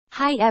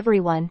Hi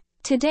everyone.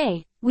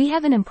 Today, we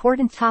have an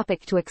important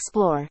topic to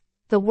explore,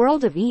 the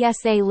world of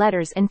ESA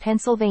letters in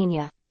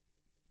Pennsylvania.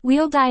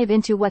 We'll dive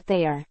into what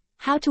they are,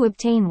 how to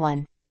obtain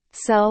one.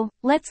 So,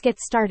 let's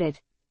get started.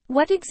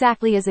 What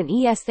exactly is an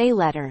ESA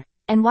letter,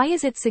 and why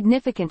is it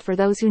significant for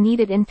those who need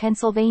it in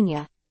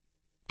Pennsylvania?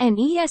 An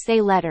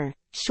ESA letter,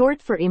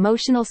 short for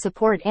Emotional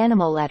Support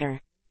Animal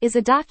Letter, is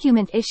a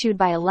document issued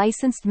by a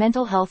licensed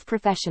mental health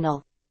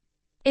professional.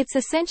 It's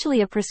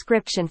essentially a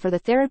prescription for the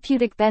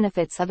therapeutic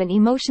benefits of an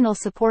emotional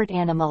support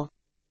animal.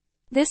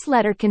 This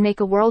letter can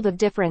make a world of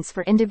difference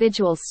for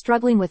individuals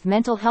struggling with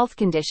mental health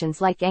conditions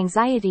like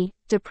anxiety,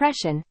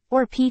 depression,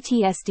 or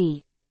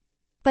PTSD.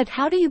 But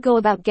how do you go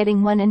about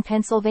getting one in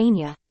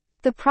Pennsylvania?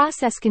 The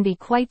process can be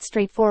quite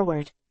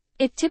straightforward.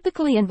 It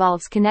typically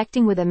involves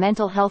connecting with a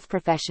mental health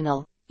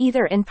professional,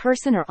 either in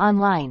person or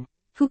online,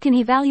 who can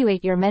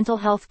evaluate your mental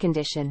health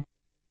condition.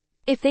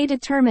 If they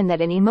determine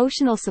that an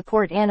emotional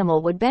support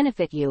animal would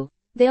benefit you,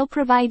 they'll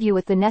provide you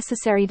with the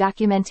necessary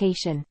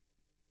documentation.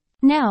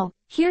 Now,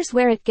 here's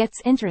where it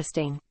gets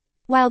interesting.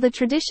 While the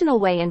traditional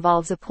way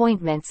involves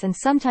appointments and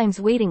sometimes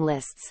waiting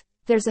lists,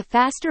 there's a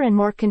faster and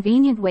more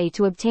convenient way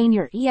to obtain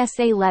your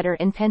ESA letter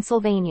in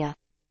Pennsylvania.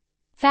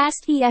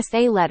 Fast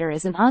ESA Letter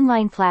is an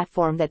online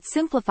platform that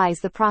simplifies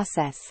the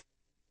process.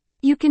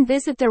 You can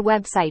visit their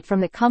website from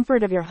the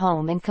comfort of your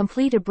home and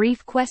complete a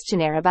brief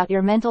questionnaire about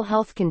your mental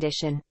health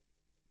condition.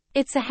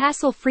 It's a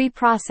hassle-free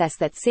process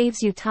that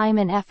saves you time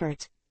and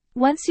effort.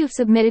 Once you've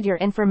submitted your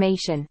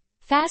information,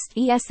 Fast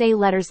ESA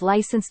Letter's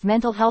licensed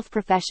mental health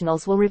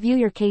professionals will review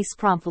your case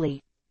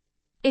promptly.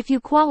 If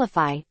you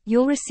qualify,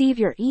 you'll receive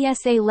your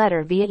ESA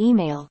letter via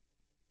email.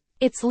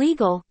 It's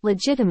legal,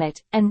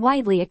 legitimate, and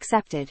widely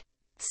accepted.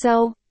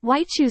 So,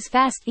 why choose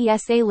Fast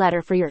ESA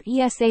Letter for your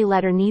ESA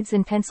letter needs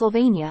in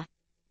Pennsylvania?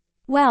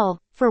 Well,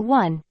 for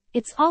one,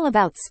 it's all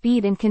about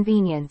speed and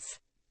convenience.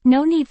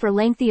 No need for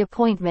lengthy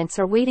appointments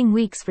or waiting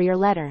weeks for your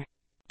letter.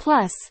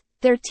 Plus,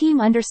 their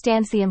team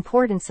understands the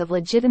importance of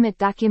legitimate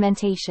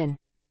documentation.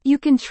 You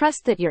can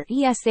trust that your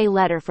ESA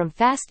letter from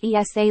Fast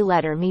ESA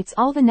Letter meets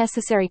all the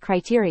necessary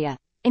criteria,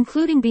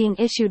 including being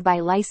issued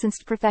by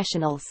licensed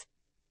professionals.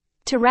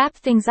 To wrap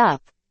things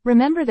up,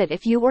 remember that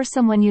if you or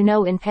someone you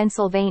know in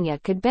Pennsylvania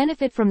could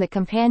benefit from the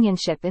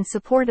companionship and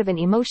support of an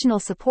emotional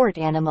support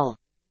animal,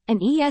 an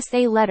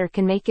ESA letter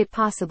can make it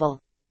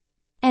possible.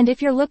 And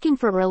if you're looking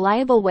for a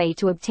reliable way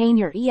to obtain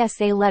your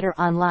ESA letter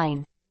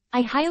online,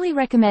 I highly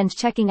recommend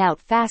checking out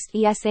Fast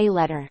ESA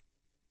Letter.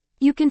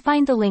 You can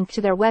find the link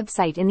to their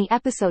website in the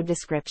episode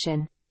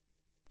description.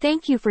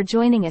 Thank you for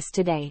joining us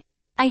today.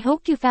 I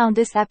hope you found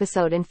this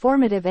episode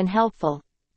informative and helpful.